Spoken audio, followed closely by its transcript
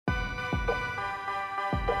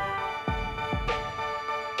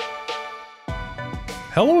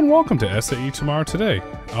Hello and welcome to SAE Tomorrow Today.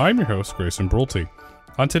 I'm your host, Grayson Brulte.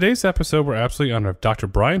 On today's episode, we're absolutely honored of Dr.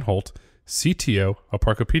 Brian Holt, CTO of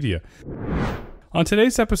Parkopedia. On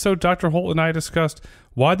today's episode, Dr. Holt and I discussed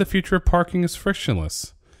why the future of parking is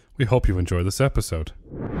frictionless. We hope you enjoy this episode.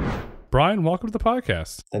 Brian, welcome to the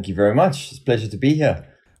podcast. Thank you very much. It's a pleasure to be here.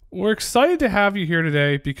 We're excited to have you here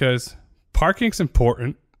today because parking's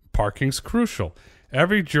important, parking's crucial.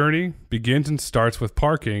 Every journey begins and starts with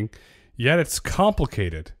parking, yet it's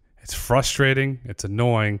complicated. It's frustrating. It's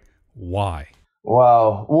annoying. Why?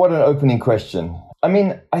 Wow, what an opening question. I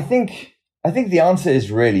mean, I think the answer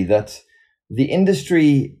is really that the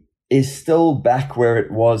industry is still back where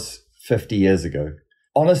it was 50 years ago.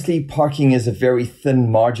 Honestly, parking is a very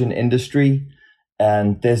thin margin industry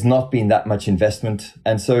and there's not been that much investment.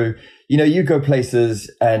 And so, you go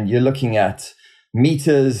places and you're looking at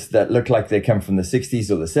meters that look like they come from the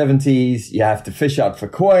 60s or the 70s. You have to fish out for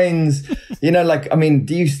coins.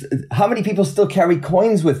 How many people still carry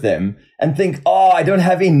coins with them and think, I don't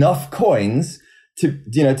have enough coins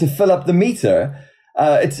to fill up the meter?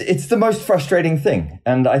 It's the most frustrating thing.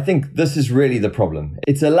 And I think this is really the problem.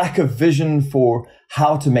 It's a lack of vision for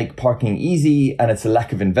how to make parking easy, and it's a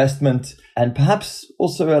lack of investment, and perhaps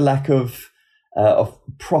also a lack of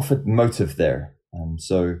profit motive there.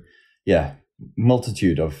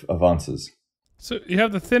 Multitude of answers. So you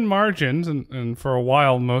have the thin margins, and for a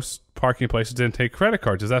while, most parking places didn't take credit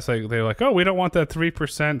cards. Is that like they're like, we don't want that 3%,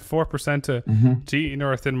 4% to eat into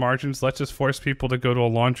our thin margins. Let's just force people to go to a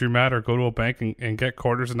laundromat or go to a bank and get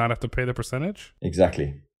quarters and not have to pay the percentage?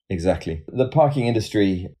 Exactly. The parking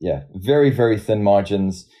industry, very, very thin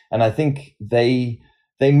margins. And I think they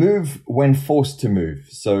move when forced to move.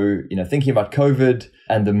 So, thinking about COVID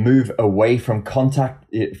and the move away from contact,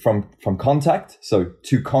 so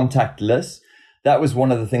to contactless, that was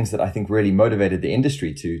one of the things that I think really motivated the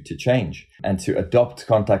industry to change and to adopt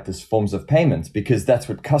contactless forms of payments, because that's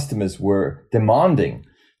what customers were demanding,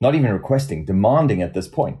 not even requesting, demanding at this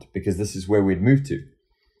point, because this is where we'd moved to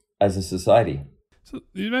as a society. So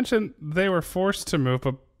you mentioned they were forced to move,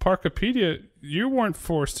 but Parkopedia, you weren't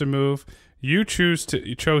forced to move. You chose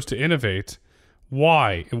to innovate.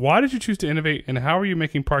 Why? Why did you choose to innovate, and how are you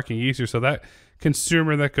making parking easier so that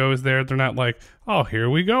consumer that goes there, they're not like, here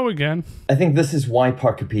we go again? I think this is why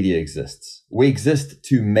Parkopedia exists. We exist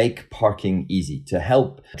to make parking easy, to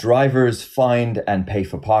help drivers find and pay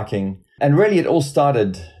for parking. And really it all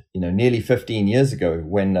started, nearly 15 years ago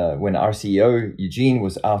when our CEO, Eugene,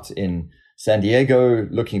 was out in San Diego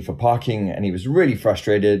looking for parking, and he was really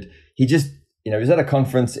frustrated. He just, he was at a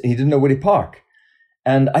conference and he didn't know where to park.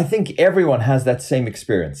 And I think everyone has that same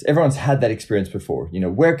experience. Everyone's had that experience before.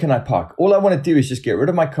 Where can I park? All I want to do is just get rid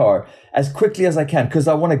of my car as quickly as I can because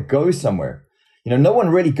I want to go somewhere. No one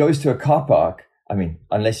really goes to a car park. I mean,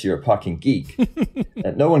 unless you're a parking geek.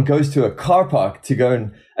 No one goes to a car park to go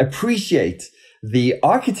and appreciate the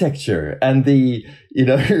architecture and the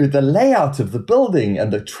layout of the building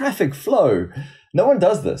and the traffic flow. No one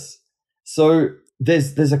does this. So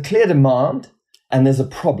there's a clear demand and there's a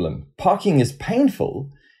problem. Parking is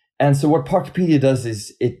painful. And so what Parkopedia does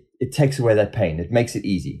is it takes away that pain. It makes it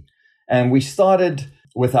easy. And we started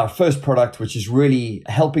with our first product, which is really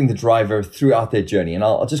helping the driver throughout their journey. And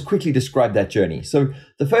I'll just quickly describe that journey. So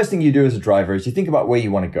the first thing you do as a driver is you think about where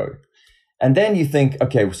you want to go. And then you think,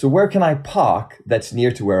 okay, so where can I park that's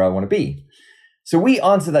near to where I want to be? So we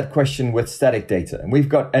answer that question with static data. And we've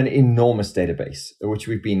got an enormous database, which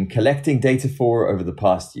we've been collecting data for over the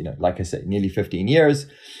past, like I said, nearly 15 years.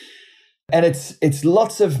 And it's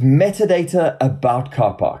lots of metadata about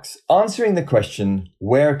car parks, answering the question,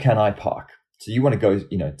 where can I park? So you want to go,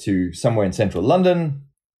 to somewhere in central London.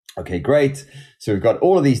 Okay, great. So we've got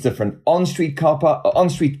all of these different on-street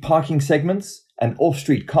parking segments and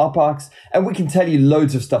off-street car parks, and we can tell you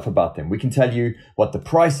loads of stuff about them. We can tell you what the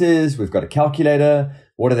price is. We've got a calculator.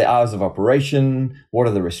 What are the hours of operation? What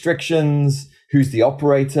are the restrictions? Who's the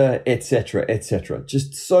operator? Etc., etc.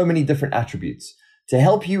 Just so many different attributes to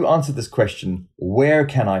help you answer this question, where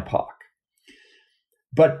can I park?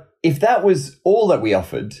 But if that was all that we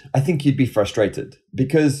offered, I think you'd be frustrated,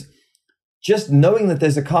 because just knowing that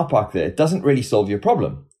there's a car park there doesn't really solve your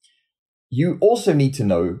problem. You also need to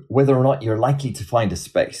know whether or not you're likely to find a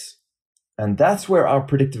space. And that's where our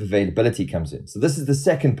predictive availability comes in. So this is the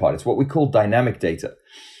second part. It's what we call dynamic data.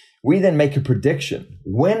 We then make a prediction.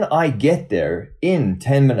 When I get there in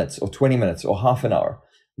 10 minutes or 20 minutes or half an hour,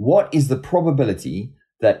 what is the probability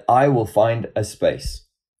that I will find a space?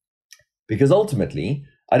 Because ultimately,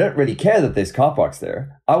 I don't really care that there's car parks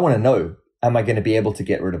there. I want to know, am I going to be able to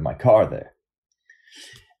get rid of my car there?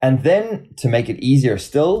 And then to make it easier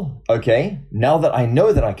still, okay, now that I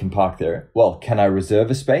know that I can park there, well, can I reserve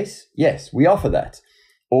a space? Yes, we offer that.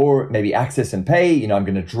 Or maybe access and pay, I'm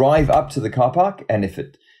going to drive up to the car park, and if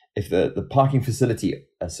the parking facility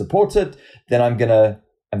supports it, then I'm going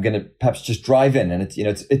to perhaps just drive in, and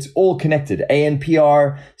it's all connected.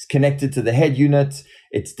 ANPR is connected to the head unit.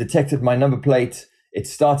 It's detected my number plate. It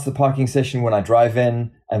starts the parking session when I drive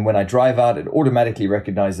in, and when I drive out, it automatically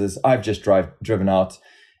recognizes I've just driven out,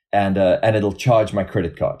 and it'll charge my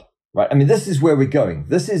credit card. Right? I mean, this is where we're going.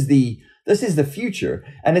 This is the future,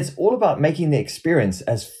 and it's all about making the experience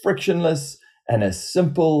as frictionless and as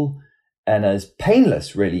simple and as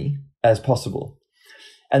painless, really, as possible.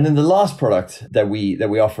 And then the last product that we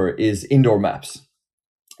offer is indoor maps,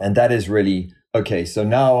 and that is really okay. So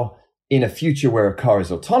now, in a future where a car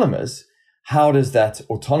is autonomous, how does that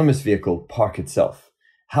autonomous vehicle park itself?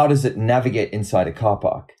 How does it navigate inside a car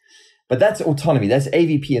park? But that's autonomy. That's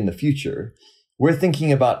AVP in the future. We're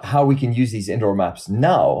thinking about how we can use these indoor maps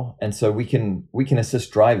now. And so we can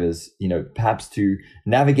assist drivers, perhaps to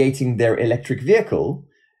navigating their electric vehicle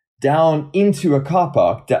down into a car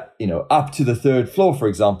park, up to the third floor, for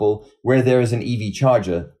example, where there is an EV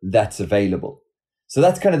charger that's available. So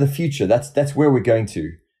that's kind of the future. That's where we're going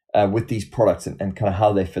to with these products and kind of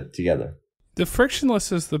how they fit together. The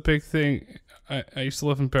frictionless is the big thing. I used to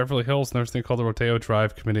live in Beverly Hills, and there's a thing called the Rodeo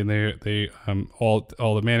Drive Committee, and they all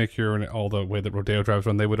the manicure and all the way that Rodeo Drives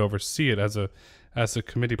run, they would oversee it as a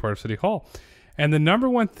committee part of City Hall. And the number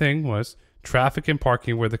one thing was traffic and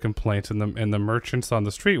parking were the complaints, and the merchants on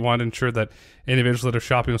the street wanted to ensure that individuals that are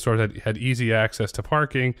shopping in stores had easy access to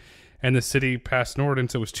parking. And the city passed an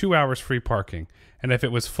ordinance. It was 2 hours free parking, and if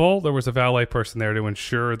it was full, there was a valet person there to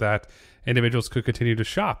ensure that individuals could continue to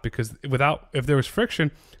shop, because if there was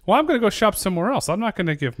friction, well, I'm going to go shop somewhere else. I'm not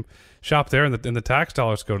going to shop there and the tax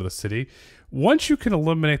dollars go to the city. Once you can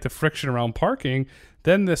eliminate the friction around parking,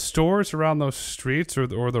 then the stores around those streets or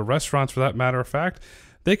the restaurants, for that matter of fact,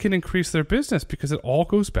 they can increase their business because it all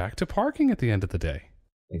goes back to parking at the end of the day.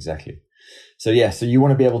 Exactly. So you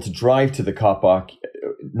want to be able to drive to the car park,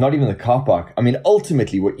 not even the car park. I mean,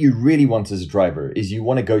 ultimately, what you really want as a driver is you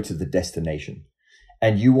want to go to the destination.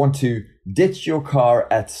 And you want to ditch your car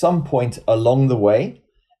at some point along the way.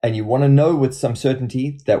 And you want to know with some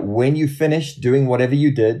certainty that when you finish doing whatever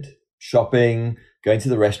you did, shopping, going to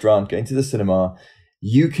the restaurant, going to the cinema,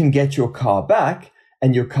 you can get your car back,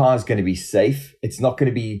 and your car is going to be safe. It's not going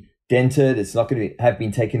to be dented. It's not going to have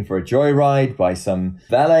been taken for a joyride by some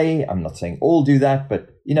valet. I'm not saying all do that, but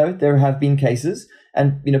there have been cases.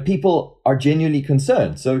 And people are genuinely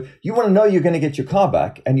concerned. So you want to know you're going to get your car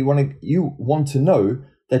back, and you want to know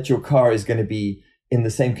that your car is going to be in the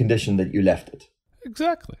same condition that you left it.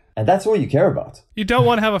 Exactly. And that's all you care about. You don't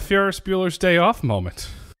want to have a Ferris Bueller's Day Off moment.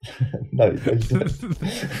 No, you don't.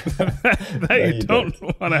 You don't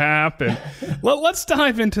want to happen. Let's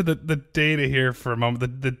dive into the data here for a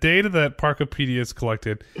moment. The data that Parkopedia has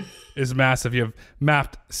collected is massive. You have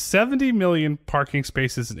mapped 70 million parking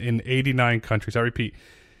spaces in 89 countries. I repeat,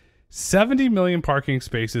 70 million parking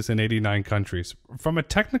spaces in 89 countries. From a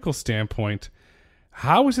technical standpoint,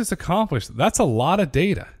 how is this accomplished? That's a lot of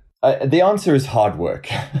data. The answer is hard work.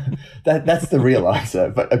 That's the real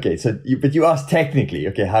answer. But okay, you asked technically,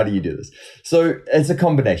 okay, how do you do this? So it's a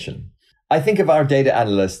combination. I think of our data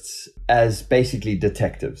analysts as basically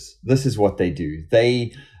detectives. This is what they do.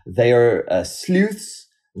 They are sleuths.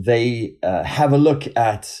 They have a look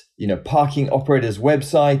at parking operators'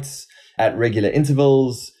 websites at regular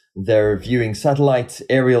intervals. They're viewing satellite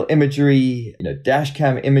aerial imagery, dash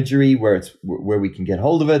cam imagery where we can get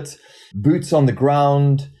hold of it, boots on the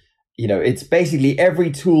ground. It's basically every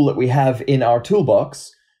tool that we have in our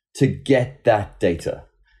toolbox to get that data.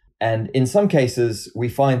 And in some cases, we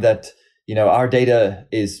find that, our data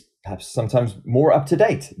is perhaps sometimes more up to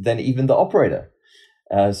date than even the operator.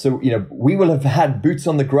 So we will have had boots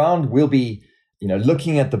on the ground. We'll be,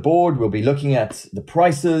 looking at the board. We'll be looking at the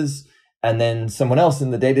prices. And then someone else in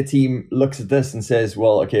the data team looks at this and says,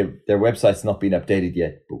 well, okay, their website's not been updated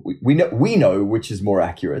yet. But we know which is more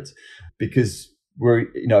accurate, because we're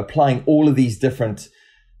applying all of these different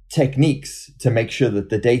techniques to make sure that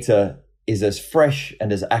the data is as fresh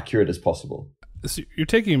and as accurate as possible. So you're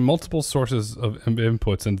taking multiple sources of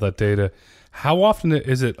inputs into that data. How often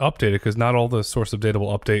is it updated? Because not all the source of data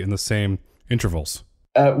will update in the same intervals.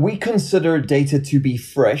 We consider data to be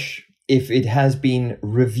fresh if it has been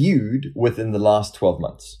reviewed within the last 12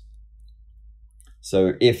 months.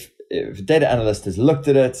 So if a data analyst has looked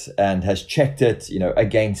at it and has checked it,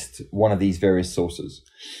 against one of these various sources.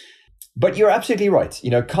 But you're absolutely right.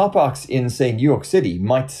 Car parks in, say, New York City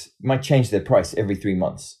might change their price every 3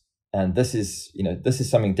 months. And this is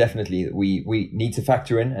something definitely that we need to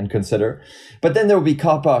factor in and consider. But then there will be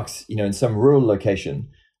car parks, in some rural location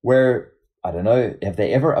where, I don't know, have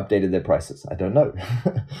they ever updated their prices? I don't know.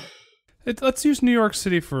 Let's use New York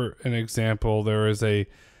City for an example. There is a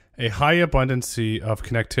high abundancy of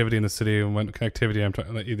connectivity in the city. And when connectivity, I'm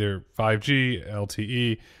talking either 5G,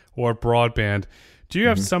 LTE, or broadband. Do you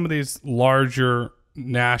have some of these larger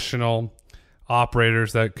national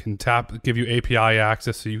operators that can give you API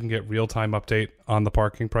access so you can get real-time update on the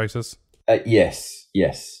parking prices? Yes.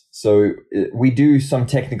 So we do some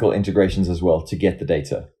technical integrations as well to get the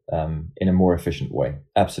data in a more efficient way.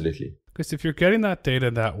 Absolutely. Because if you're getting that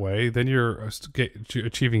data that way, then you're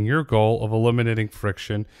achieving your goal of eliminating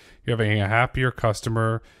friction. You're having a happier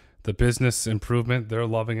customer. The business improvement, they're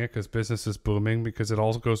loving it because business is booming, because it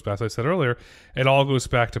all goes back, as I said earlier, it all goes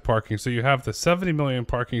back to parking. So you have the 70 million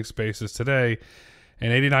parking spaces today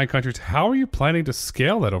in 89 countries. How are you planning to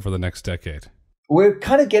scale that over the next decade? We're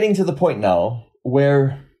kind of getting to the point now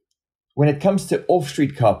where when it comes to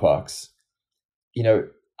off-street car parks,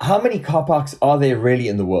 how many car parks are there really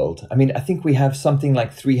in the world? I mean, I think we have something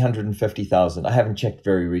like 350,000. I haven't checked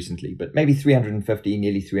very recently, but maybe 350,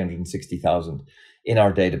 nearly 360,000 in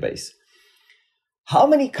our database. How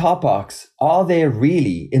many car parks are there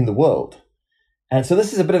really in the world? And so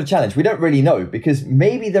this is a bit of a challenge. We don't really know, because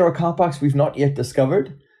maybe there are car parks we've not yet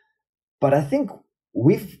discovered, but I think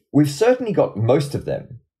we've certainly got most of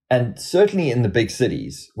them. And certainly in the big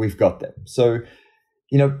cities, we've got them. So,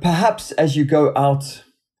 perhaps as you go out,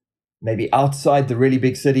 maybe outside the really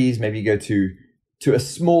big cities, maybe you go to a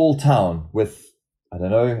small town with, I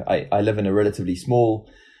don't know, I live in a relatively small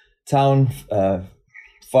town,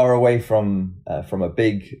 far away from a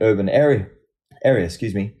big urban area,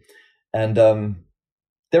 excuse me. And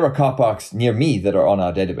there are car parks near me that are on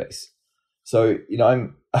our database. So,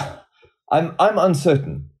 I'm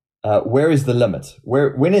uncertain. Where is the limit?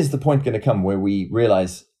 When is the point going to come where we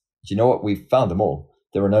realize, we've found them all.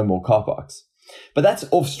 There are no more car parks. But that's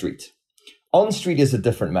off street. On street is a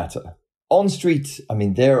different matter. On street, I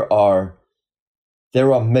mean, there are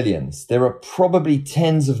millions. There are probably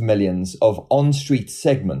tens of millions of on-street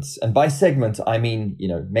segments. And by segment, I mean,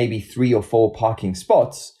 maybe 3 or 4 parking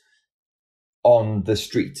spots on the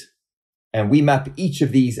street. And we map each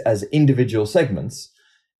of these as individual segments.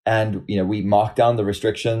 And, we mark down the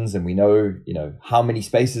restrictions, and we know, how many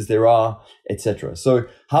spaces there are, etc. So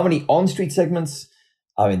how many on-street segments?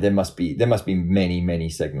 I mean, there must be many, many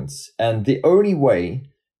segments. And the only way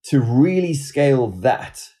to really scale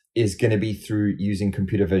that is going to be through using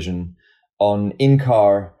computer vision on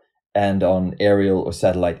in-car and on aerial or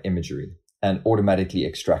satellite imagery, and automatically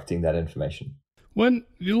extracting that information. When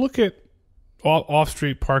you look at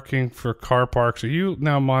off-street parking for car parks, are you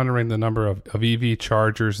now monitoring the number of EV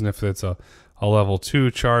chargers, and if it's a level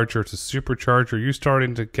 2 charger, it's a supercharger? Are you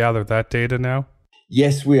starting to gather that data now?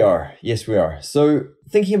 Yes, we are. So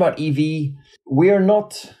thinking about EV, we are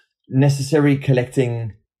not necessarily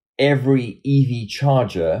collecting every EV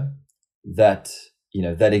charger that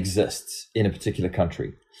exists in a particular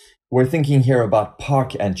country. We're thinking here about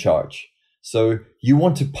park and charge. So you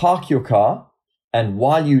want to park your car, and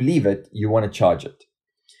while you leave it, you want to charge it.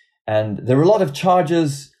 And there are a lot of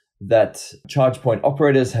chargers that charge point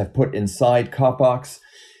operators have put inside car parks.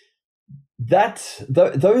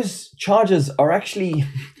 Those chargers are actually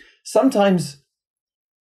sometimes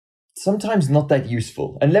not that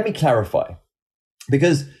useful. And let me clarify,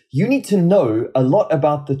 because you need to know a lot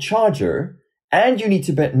about the charger, and you need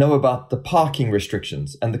to know about the parking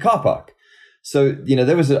restrictions and the car park. So,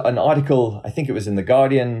 there was an article, I think it was in The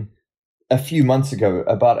Guardian a few months ago,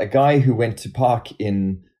 about a guy who went to park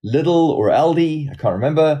in Lidl or Aldi, I can't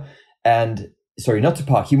remember. And sorry, not to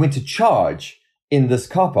park, he went to charge in this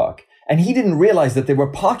car park. And he didn't realize that there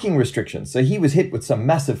were parking restrictions. So he was hit with some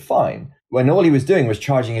massive fine when all he was doing was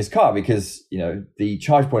charging his car, because, the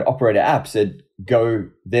charge point operator app said, go,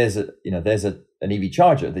 there's an EV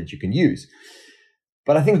charger that you can use.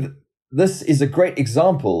 But I think this is a great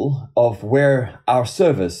example of where our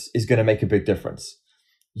service is going to make a big difference.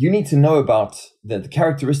 You need to know about the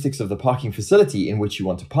characteristics of the parking facility in which you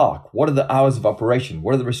want to park. What are the hours of operation?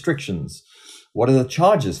 What are the restrictions? What are the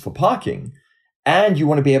charges for parking? And you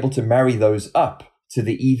want to be able to marry those up to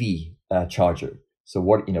the EV charger. So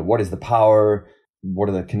what is the power? What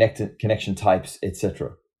are the connection types,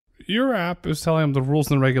 etc. Your app is telling them the rules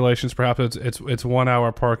and the regulations. Perhaps it's 1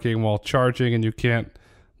 hour parking while charging, and you can't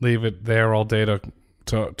leave it there all day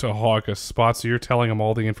to hog a spot. So you're telling them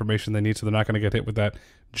all the information they need, so they're not going to get hit with that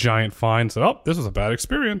giant fine. So, this was a bad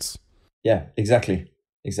experience. Yeah, exactly.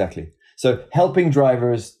 So helping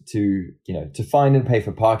drivers to find and pay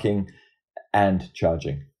for parking and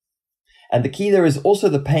charging. And the key there is also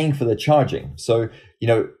the paying for the charging. So,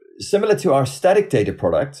 similar to our static data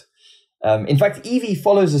product, in fact, EV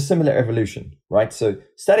follows a similar evolution, right? So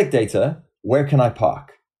static data, where can I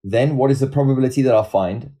park? Then what is the probability that I'll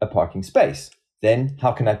find a parking space? Then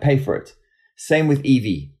how can I pay for it? Same with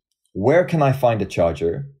EV. Where can I find a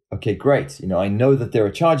charger? Okay, great. I know that there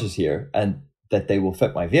are chargers here and that they will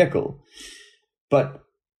fit my vehicle, but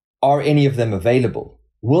are any of them available?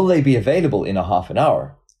 Will they be available in a half an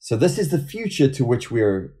hour? So this is the future to which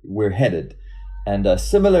we're headed. And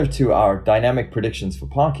similar to our dynamic predictions for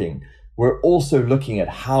parking, we're also looking at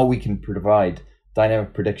how we can provide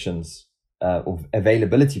dynamic predictions or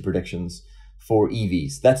availability predictions for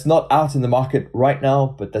EVs. That's not out in the market right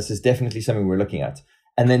now, but this is definitely something we're looking at.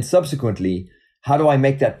 And then subsequently, how do I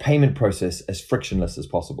make that payment process as frictionless as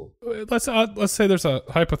possible? Let's say there's a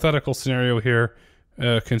hypothetical scenario here.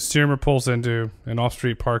 A consumer pulls into an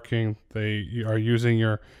off-street parking. They are using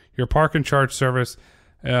your park and charge service.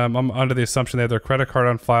 I'm under the assumption they have their credit card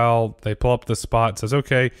on file. They pull up the spot, says,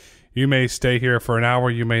 okay, you may stay here for an hour,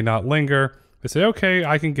 you may not linger. They say, okay,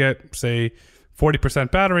 I can get, say,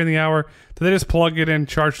 40% battery in the hour. Do they just plug it in,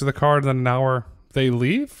 charge to the car, and then an hour they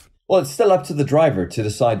leave? Well, it's still up to the driver to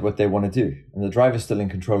decide what they want to do. And the driver's still in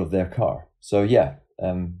control of their car. So yeah,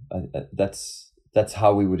 that's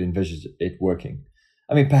how we would envisage it working.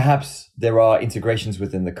 I mean, perhaps there are integrations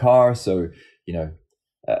within the car. So,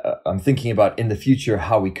 I'm thinking about in the future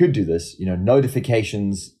how we could do this,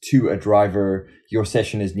 notifications to a driver, your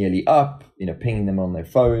session is nearly up, pinging them on their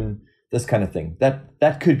phone, this kind of thing.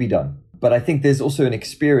 That could be done. But I think there's also an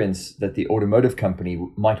experience that the automotive company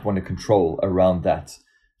might want to control around that,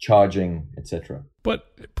 charging, etc.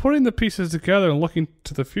 But putting the pieces together and looking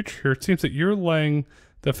to the future here, it seems that you're laying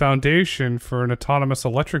the foundation for an autonomous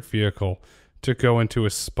electric vehicle to go into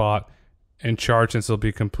a spot and charge, and so it'll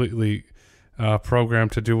be completely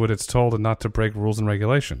programmed to do what it's told and not to break rules and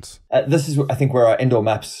regulations. This is, I think, where our indoor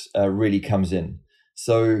maps really comes in.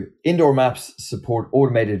 So indoor maps support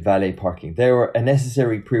automated valet parking. They are a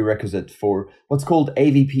necessary prerequisite for what's called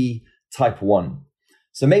AVP Type 1.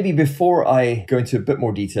 So maybe before I go into a bit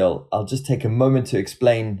more detail, I'll just take a moment to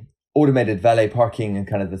explain automated valet parking and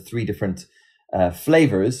kind of the three different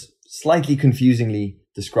flavors, slightly confusingly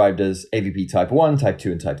described as AVP Type 1, Type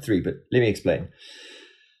 2, and Type 3. But let me explain.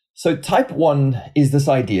 So Type 1 is this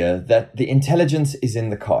idea that the intelligence is in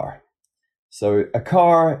the car. So a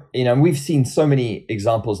car, we've seen so many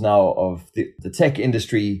examples now of the tech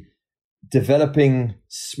industry developing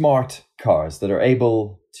smart cars that are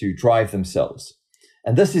able to drive themselves.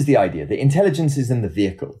 And this is the idea. The intelligence is in the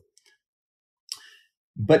vehicle.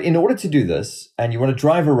 But in order to do this, and you want to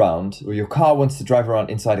drive around, or your car wants to drive around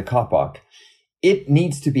inside a car park, it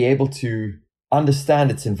needs to be able to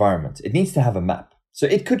understand its environment. It needs to have a map. So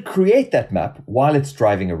it could create that map while it's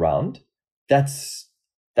driving around. That's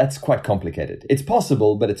quite complicated. It's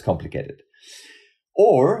possible, but it's complicated.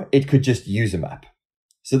 Or it could just use a map.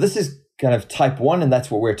 So this is kind of Type 1, and that's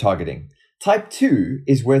what we're targeting. Type 2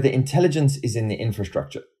 is where the intelligence is in the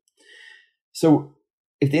infrastructure. So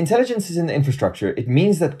if the intelligence is in the infrastructure, it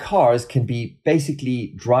means that cars can be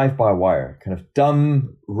basically drive-by-wire, kind of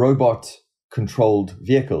dumb robot-controlled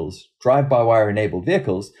vehicles, drive-by-wire enabled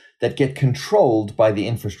vehicles that get controlled by the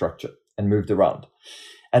infrastructure and moved around.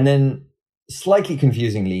 And then slightly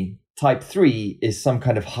confusingly, Type 3 is some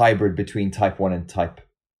kind of hybrid between Type 1 and Type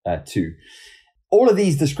 2. All of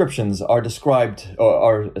these descriptions are described or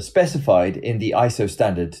are specified in the ISO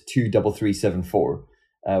standard 23374,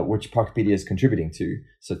 which Parkopedia is contributing to.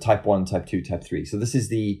 So Type 1, Type 2, Type 3. So this is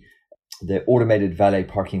the automated valet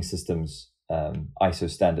parking systems ISO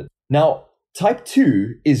standard. Now, Type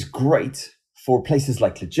 2 is great for places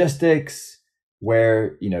like logistics,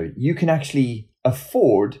 where you can actually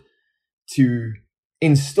afford to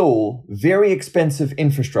install very expensive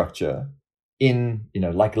infrastructure in,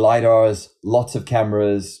 like LiDARs, lots of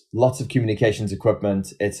cameras, lots of communications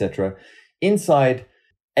equipment, etc., inside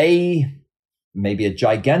maybe a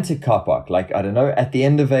gigantic car park, like, I don't know, at the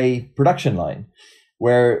end of a production line,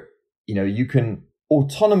 where, you can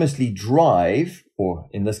autonomously drive, or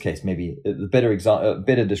in this case, maybe the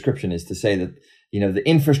better description is to say that, the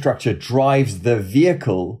infrastructure drives the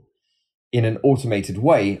vehicle in an automated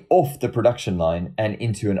way off the production line and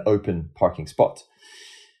into an open parking spot.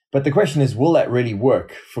 But the question is, will that really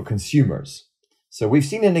work for consumers? So we've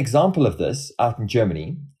seen an example of this out in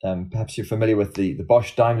Germany. Perhaps you're familiar with the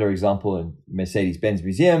Bosch Daimler example in Mercedes-Benz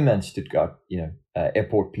Museum and Stuttgart,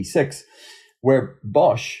 Airport P6, where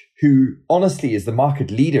Bosch, who honestly is the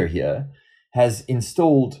market leader here, has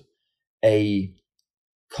installed a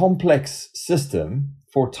complex system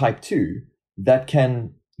for Type 2 that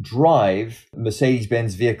can drive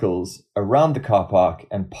Mercedes-Benz vehicles around the car park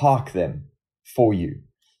and park them for you.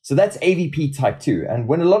 So that's AVP type 2. And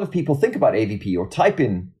when a lot of people think about AVP or type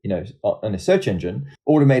in, in a search engine,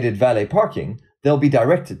 automated valet parking, they'll be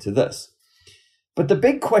directed to this. But the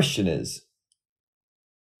big question is,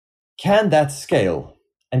 can that scale?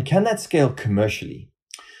 And can that scale commercially?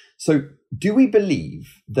 So do we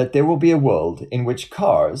believe that there will be a world in which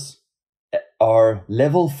cars are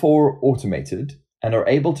level 4 automated and are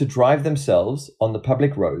able to drive themselves on the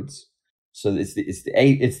public roads? So it's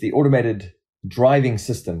the automated driving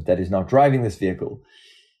system that is now driving this vehicle,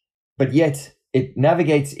 but yet it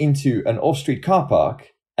navigates into an off-street car park,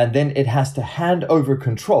 and then it has to hand over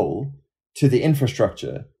control to the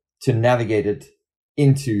infrastructure to navigate it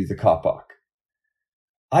into the car park.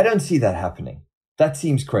 I don't see that happening. That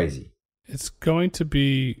seems crazy. It's going to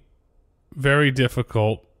be very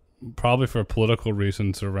difficult, probably for political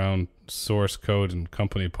reasons around source code and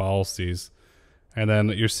company policies. And then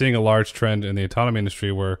you're seeing a large trend in the autonomy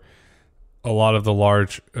industry where a lot of the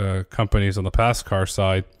large companies on the passenger car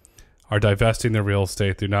side are divesting their real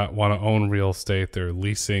estate. They do not want to own real estate. They're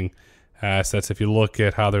leasing assets. If you look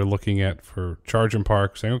at how they're looking at for charging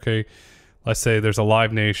parks, saying, okay, let's say there's a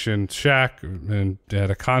Live Nation Shack and at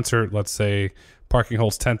a concert, let's say parking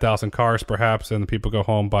holds 10,000 cars perhaps, and the people go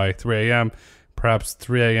home by 3 a.m., perhaps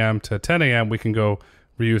 3 a.m. to 10 a.m., we can go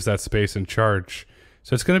reuse that space and charge.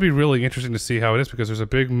 So it's going to be really interesting to see how it is, because there's a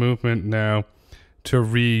big movement now to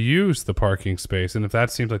reuse the parking space. And if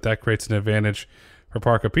that seems like that creates an advantage for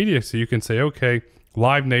Parkopedia, so you can say, okay,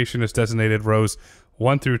 Live Nation is designated rows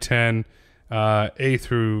 1 through 10, A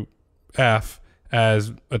through F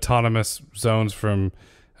as autonomous zones from,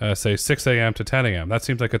 say, 6 a.m. to 10 a.m. That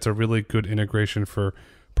seems like it's a really good integration for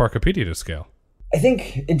Parkopedia to scale. I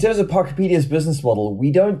think in terms of Parkopedia's business model,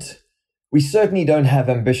 we certainly don't have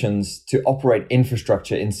ambitions to operate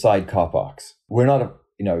infrastructure inside car parks. We're not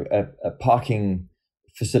a parking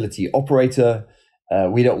facility operator.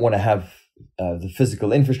 We don't want to have the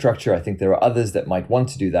physical infrastructure. I think there are others that might want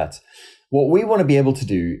to do that. What we want to be able to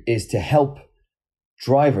do is to help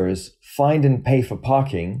drivers find and pay for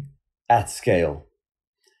parking at scale.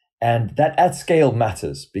 And that at scale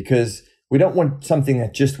matters, because we don't want something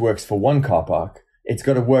that just works for one car park. It's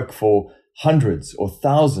got to work for hundreds or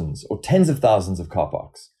thousands or tens of thousands of car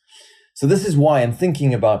parks. So this is why I'm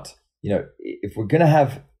thinking about, if we're going to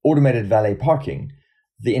have automated valet parking,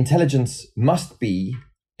 the intelligence must be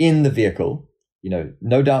in the vehicle.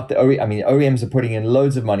 No doubt the OEMs are putting in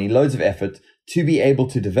loads of money, loads of effort to be able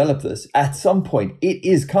to develop this. At some point, it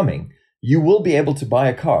is coming. You will be able to buy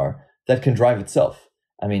a car that can drive itself.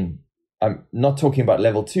 I'm not talking about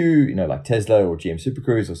level 2, like Tesla or GM Super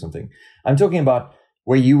Cruise or something. I'm talking about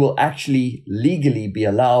where you will actually legally be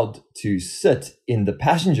allowed to sit in the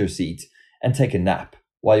passenger seat and take a nap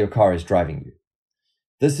while your car is driving you.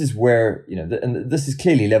 This is where, and this is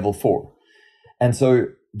clearly level 4. And so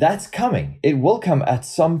that's coming. It will come at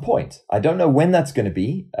some point. I don't know when that's going to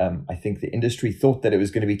be. I think the industry thought that it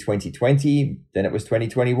was going to be 2020, then it was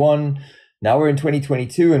 2021. Now we're in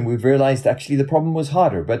 2022, and we've realized actually the problem was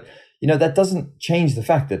harder. But, that doesn't change the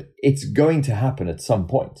fact that it's going to happen at some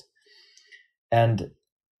point. And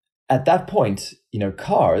at that point,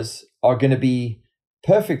 cars are going to be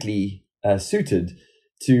perfectly suited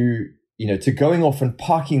to going off and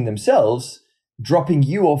parking themselves, dropping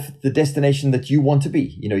you off the destination that you want to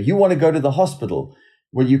be. You want to go to the hospital.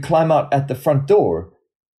 Well, you climb out at the front door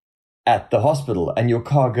at the hospital, and your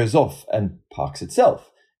car goes off and parks itself.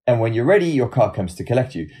 And when you're ready, your car comes to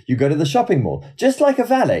collect you. You go to the shopping mall, just like a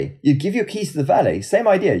valet. You give your keys to the valet, same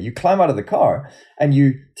idea. You climb out of the car and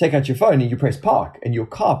you take out your phone and you press park, and your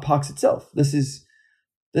car parks itself. This is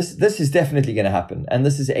definitely going to happen. And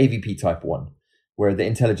this is AVP type 1, where the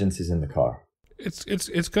intelligence is in the car.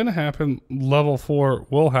 It's going to happen. Level 4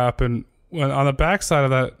 will happen. When on the backside of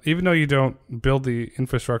that, even though you don't build the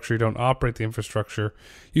infrastructure, you don't operate the infrastructure,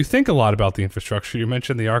 you think a lot about the infrastructure. You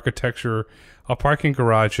mentioned the architecture of parking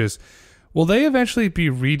garages. Will they eventually be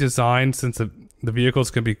redesigned, since the vehicles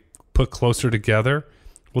can be put closer together?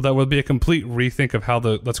 Will be a complete rethink of how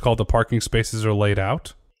let's call it, the parking spaces are laid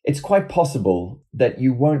out? It's quite possible that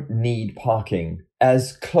you won't need parking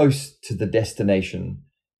as close to the destination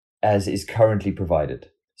as is currently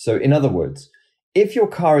provided. So in other words, if your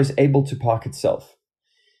car is able to park itself,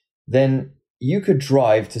 then you could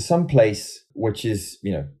drive to some place which is,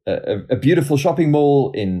 a beautiful shopping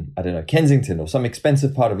mall in, Kensington or some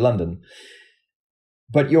expensive part of London.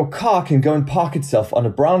 But your car can go and park itself on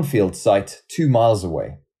a brownfield site 2 miles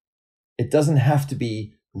away. It doesn't have to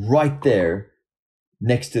be right there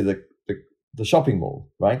next to the shopping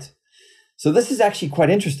mall, right? So this is actually quite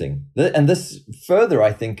interesting. And this further,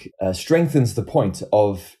 I think, strengthens the point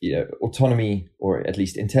of autonomy, or at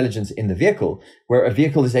least intelligence in the vehicle, where a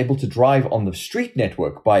vehicle is able to drive on the street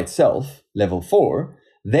network by itself, level 4,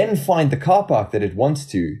 then find the car park that it wants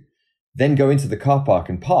to, then go into the car park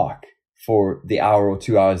and park for the hour or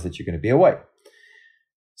 2 hours that you're going to be away.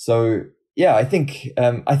 So yeah, I think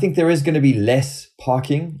there is going to be less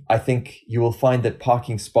parking. I think you will find that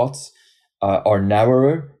parking spots are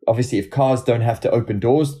narrower. Obviously, if cars don't have to open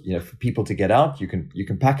doors, for people to get out, you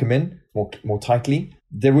can pack them in more tightly.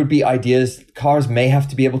 There would be ideas. Cars may have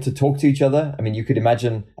to be able to talk to each other. I mean, you could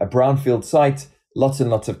imagine a brownfield site, lots and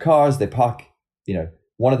lots of cars. They park.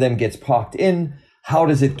 One of them gets parked in. How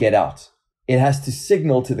does it get out? It has to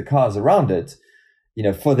signal to the cars around it,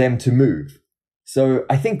 for them to move. So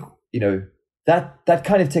I think that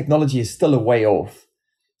kind of technology is still a way off.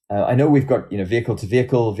 I know we've got, vehicle to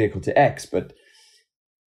vehicle, vehicle to X, but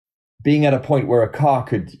being at a point where a car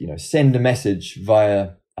could, send a message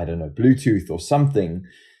via, I don't know, Bluetooth or something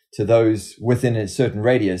to those within a certain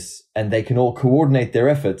radius, and they can all coordinate their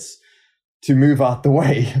efforts to move out the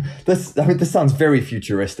way. This sounds very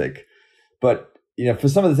futuristic, but, for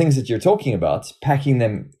some of the things that you're talking about, packing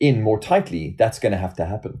them in more tightly, that's going to have to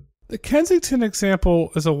happen. The Kensington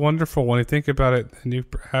example is a wonderful one. You think about it, and you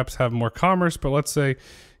perhaps have more commerce, but let's say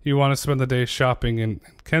you want to spend the day shopping in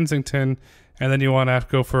Kensington, and then you want to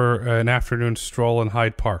go for an afternoon stroll in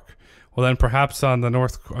Hyde Park. Well, then perhaps on the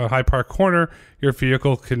North Hyde Park corner, your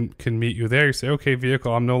vehicle can meet you there. You say, "Okay,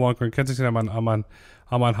 vehicle, I'm no longer in Kensington. I'm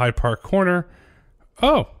on Hyde Park corner."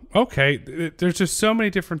 Oh, okay. There's just so many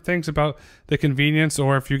different things about the convenience.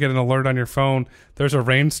 Or if you get an alert on your phone, there's a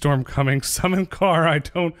rainstorm coming. Summon car. I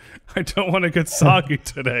don't want to get soggy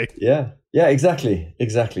today. Yeah, exactly.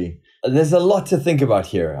 There's a lot to think about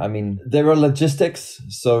here. I mean, there are logistics.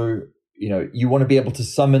 So, you want to be able to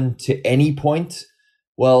summon to any point.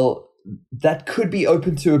 Well, that could be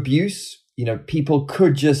open to abuse. People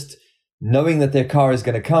could just, knowing that their car is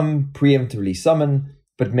going to come, preemptively summon,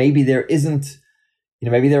 but maybe there isn't.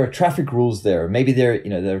 Maybe there are traffic rules there. Maybe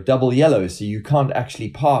they're double yellow, so you can't actually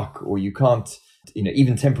park, or you can't,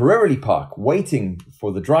 even temporarily park, waiting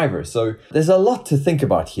for the driver. So there's a lot to think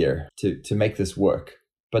about here to make this work.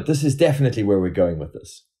 But this is definitely where we're going with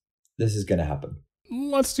this. This is going to happen.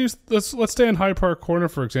 Let's stay in Hyde Park Corner,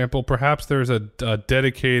 for example. Perhaps there's a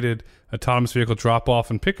dedicated autonomous vehicle drop-off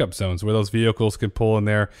and pickup zones where those vehicles can pull in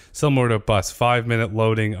there, similar to a bus, 5-minute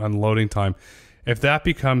loading, unloading time. If that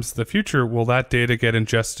becomes the future, will that data get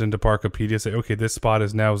ingested into Parkopedia? Say, okay, this spot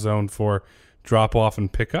is now zoned for drop-off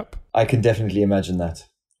and pickup? I can definitely imagine that.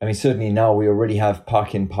 I mean, certainly now we already have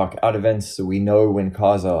park in, park out events, so we know when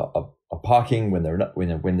cars are parking, when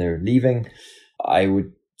they're leaving. I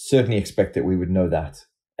would certainly expect that we would know that,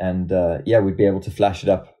 and we'd be able to flash it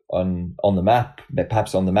up on the map,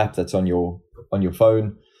 perhaps on the map that's on your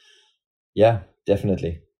phone. Yeah,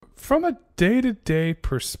 definitely. From a day-to-day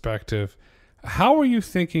perspective, how are you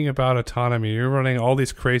thinking about autonomy? You're running all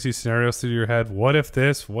these crazy scenarios through your head. What if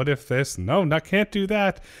this? What if this? No, can't do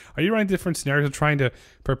that. Are you running different scenarios and trying to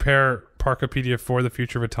prepare Parkopedia for the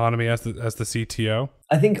future of autonomy as the CTO?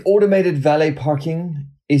 I think automated valet parking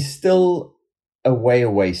is still a way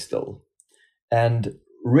away still. And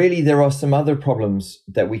really, there are some other problems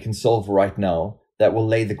that we can solve right now that will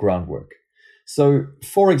lay the groundwork. So,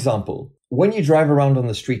 for example, when you drive around on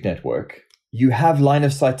the street network, you have line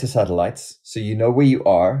of sight to satellites, so you know where you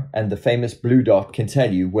are, and the famous blue dot can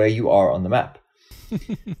tell you where you are on the map.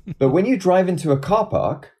 But when you drive into a car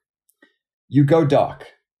park, you go dark,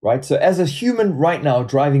 right? So as a human right now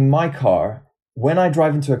driving my car, when I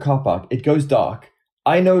drive into a car park, it goes dark.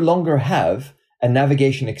 I no longer have a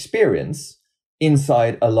navigation experience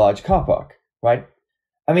inside a large car park, right?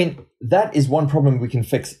 I mean, that is one problem we can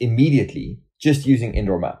fix immediately just using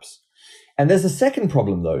indoor maps. And there's a second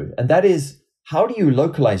problem though, and that is, how do you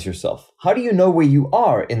localize yourself? How do you know where you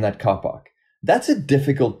are in that car park? That's a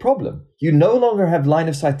difficult problem. You no longer have line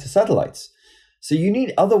of sight to satellites. So you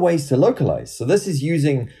need other ways to localize. So this is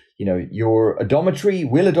using, your odometry,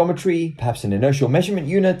 wheel odometry, perhaps an inertial measurement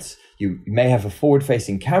unit. You may have a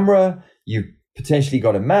forward-facing camera. You've potentially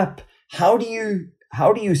got a map. How do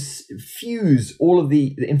you fuse all of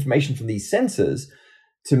the information from these sensors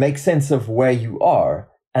to make sense of where you are,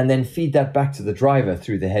 and then feed that back to the driver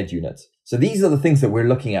through the head unit? So these are the things that we're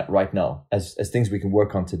looking at right now as things we can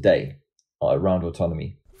work on today around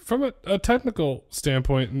autonomy. From a technical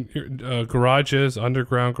standpoint, garages,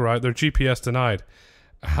 underground garage, they're GPS denied.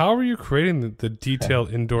 How are you creating the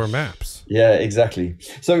detailed indoor maps? Yeah, exactly.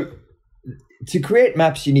 So to create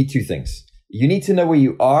maps, you need two things. You need to know where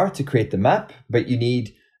you are to create the map, but you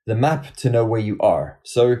need the map to know where you are.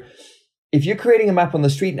 So if you're creating a map on the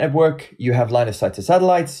street network, you have line of sight to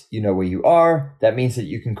satellites, you know where you are. That means that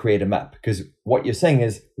you can create a map, because what you're saying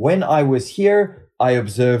is, when I was here, I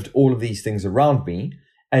observed all of these things around me,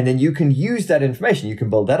 and then you can use that information, you can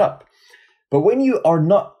build that up. But when you are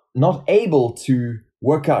not able to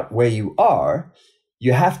work out where you are,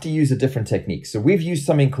 you have to use a different technique. So we've used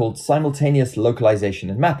something called simultaneous localization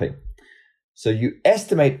and mapping. So you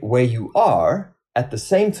estimate where you are at the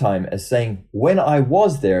same time as saying, when I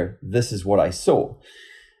was there, this is what I saw.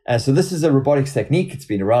 And so this is a robotics technique. It's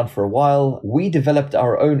been around for a while. We developed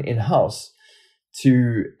our own in-house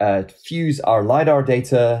to fuse our LiDAR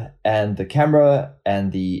data and the camera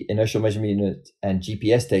and the inertial measurement unit and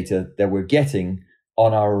GPS data that we're getting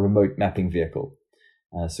on our remote mapping vehicle.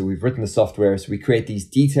 So we've written the software. So we create these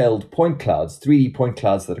detailed point clouds, 3D point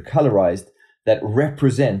clouds that are colorized, that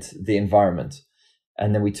represent the environment.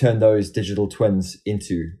 And then we turn those digital twins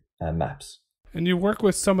into maps. And you work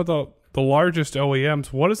with some of the largest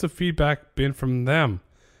OEMs. What has the feedback been from them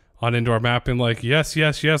on indoor mapping? Like, yes,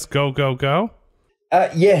 yes, yes, go, go, go?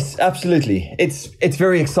 Yes, absolutely. It's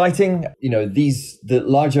very exciting. You know, the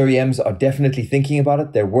large OEMs are definitely thinking about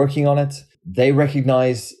it. They're working on it. They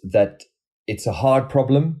recognize that it's a hard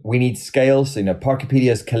problem. We need scale. So, Parkopedia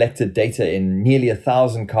has collected data in nearly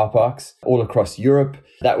 1,000 car parks all across Europe.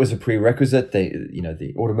 That was a prerequisite.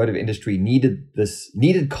 The automotive industry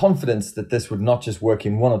needed confidence that this would not just work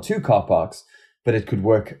in 1 or 2 car parks, but it could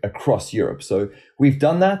work across Europe. So we've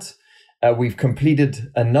done that. We've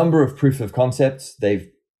completed a number of proof of concepts. They've,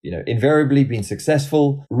 invariably been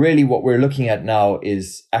successful. Really what we're looking at now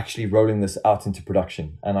is actually rolling this out into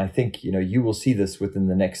production. And I think, you will see this within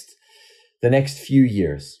the next few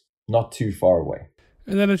years, not too far away.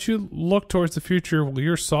 And then as you look towards the future, will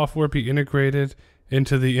your software be integrated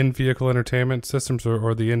into the in-vehicle entertainment systems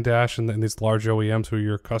or the in-dash and these large OEMs who are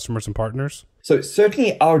your customers and partners? So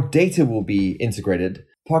certainly our data will be integrated.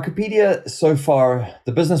 Parkopedia, so far,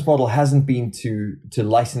 the business model hasn't been to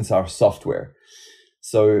license our software.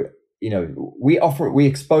 So, we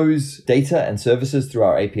expose data and services through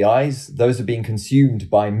our APIs. Those are being consumed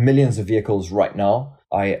by millions of vehicles right now.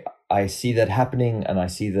 I see that happening, and I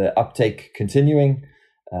see the uptake continuing.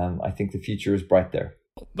 I think the future is bright there.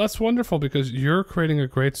 That's wonderful, because you're creating a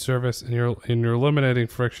great service and you're eliminating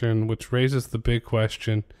friction, which raises the big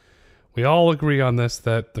question. We all agree on this,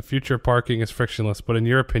 that the future of parking is frictionless. But in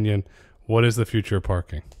your opinion, what is the future of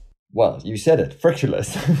parking? Well, you said it,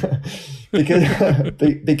 frictionless.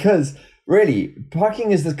 because really,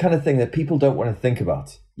 parking is the kind of thing that people don't want to think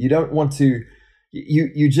about. You don't want to,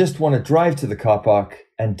 you just want to drive to the car park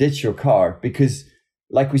and ditch your car because,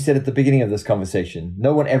 like we said at the beginning of this conversation,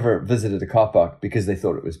 no one ever visited a car park because they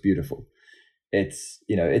thought it was beautiful. It's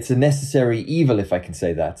a necessary evil, if I can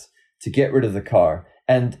say that, to get rid of the car.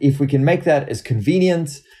 And if we can make that as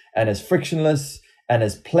convenient and as frictionless and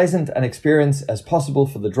as pleasant an experience as possible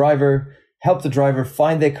for the driver, help the driver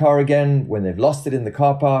find their car again when they've lost it in the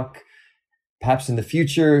car park, perhaps in the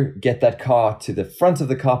future, get that car to the front of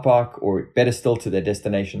the car park, or better still, to their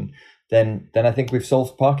destination, then I think we've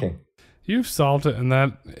solved parking. You've solved it, and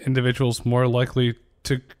that individual's more likely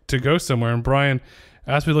to go somewhere. And Brian,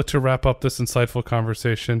 as we look to wrap up this insightful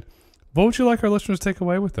conversation, what would you like our listeners to take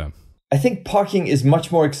away with them? I think parking is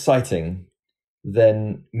much more exciting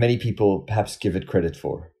than many people perhaps give it credit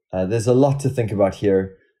for. There's a lot to think about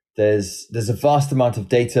here. There's a vast amount of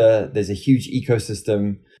data. There's a huge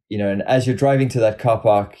ecosystem, and as you're driving to that car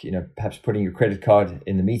park, perhaps putting your credit card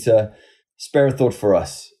in the meter, spare a thought for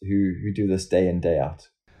us who do this day in, day out.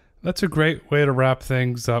 That's a great way to wrap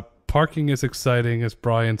things up. Parking is exciting, as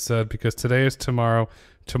Brian said, because today is tomorrow,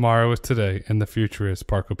 tomorrow is today, and the future is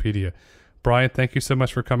Parkopedia. Brian, thank you so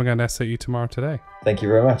much for coming on SAE Tomorrow Today. Thank you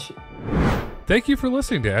very much. Thank you for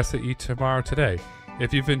listening to SAE Tomorrow Today.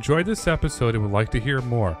 If you've enjoyed this episode and would like to hear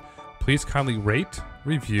more, please kindly rate,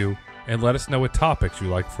 review, and let us know what topics you'd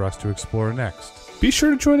like for us to explore next. Be sure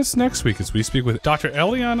to join us next week as we speak with Dr.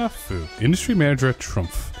 Eliana Fu, Industry Manager at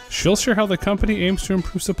Trumpf. She'll share how the company aims to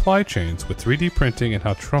improve supply chains with 3D printing and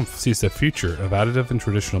how Trumpf sees the future of additive and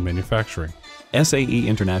traditional manufacturing. SAE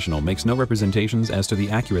International makes no representations as to the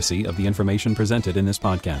accuracy of the information presented in this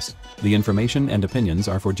podcast. The information and opinions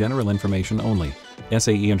are for general information only.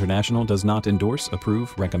 SAE International does not endorse,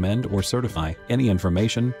 approve, recommend, or certify any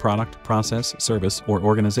information, product, process, service, or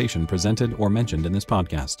organization presented or mentioned in this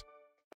podcast.